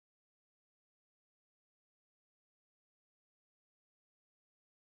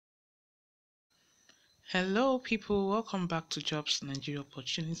Hello, people. Welcome back to Jobs Nigeria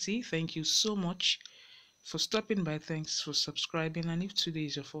Opportunity. Thank you so much for stopping by. Thanks for subscribing. And if today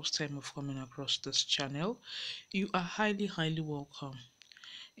is your first time of coming across this channel, you are highly welcome.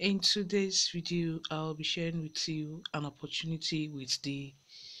 In today's video, I'll be sharing with you an opportunity with the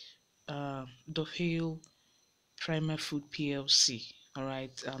Dufil Prima Food PLC. All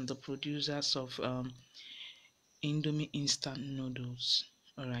right, and the producers of Indomie instant noodles.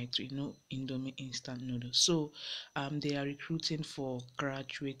 All right, we know Indomie instant noodles. So, they are recruiting for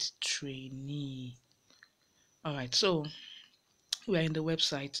graduate trainee. All right, so we are in the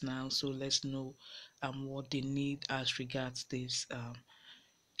website now. So let's know what they need as regards this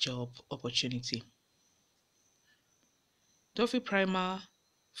job opportunity. Duffy Prima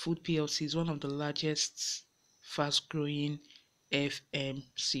Food PLC is one of the largest, fast-growing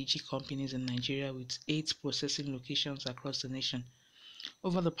FMCG companies in Nigeria with 8 processing locations across the nation.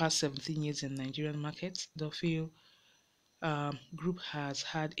 Over the past 17 years in Nigerian markets, the Phil group has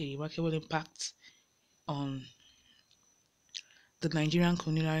had a remarkable impact on the Nigerian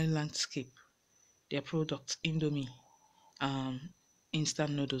culinary landscape. Their product, Indomie, um,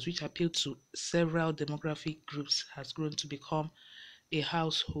 instant noodles, which appeal to several demographic groups, has grown to become a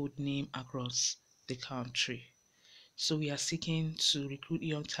household name across the country. So we are seeking to recruit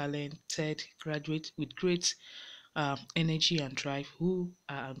young talented graduates with great energy and drive who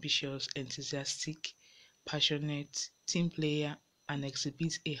are ambitious, enthusiastic, passionate, team player, and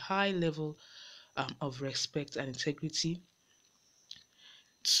exhibit a high level of respect and integrity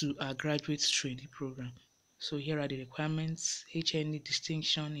to our graduate training program. So here are the requirements: HND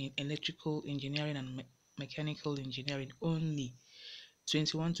distinction in electrical engineering and mechanical engineering only.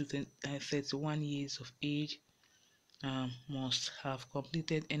 21 to 31 years of age, must have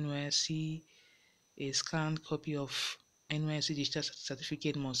completed NYSC. A scanned copy of NYSC digital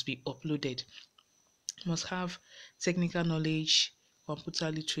certificate must be uploaded. Must have technical knowledge, computer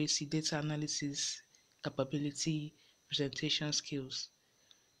literacy, data analysis capability, presentation skills.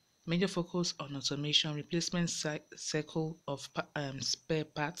 Major focus on automation, replacement cycle of spare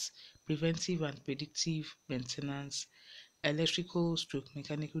parts, preventive and predictive maintenance, electrical stroke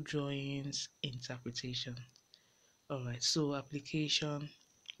mechanical drawings, interpretation. Alright, so application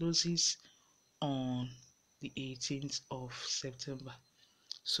closes on the 18th of September.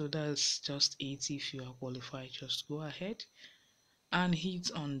 So that's just it. If you are qualified, just go ahead and hit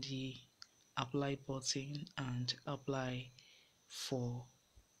on the apply button and apply for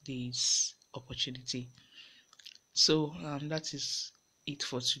this opportunity. So that is it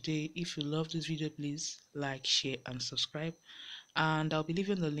for today. If you love this video, please like, share, and subscribe. And I'll be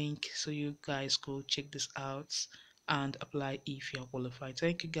leaving the link so you guys go check this out and apply if you're qualified.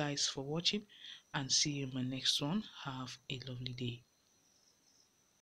 Thank you guys for watching and see you in my next one. Have a lovely day.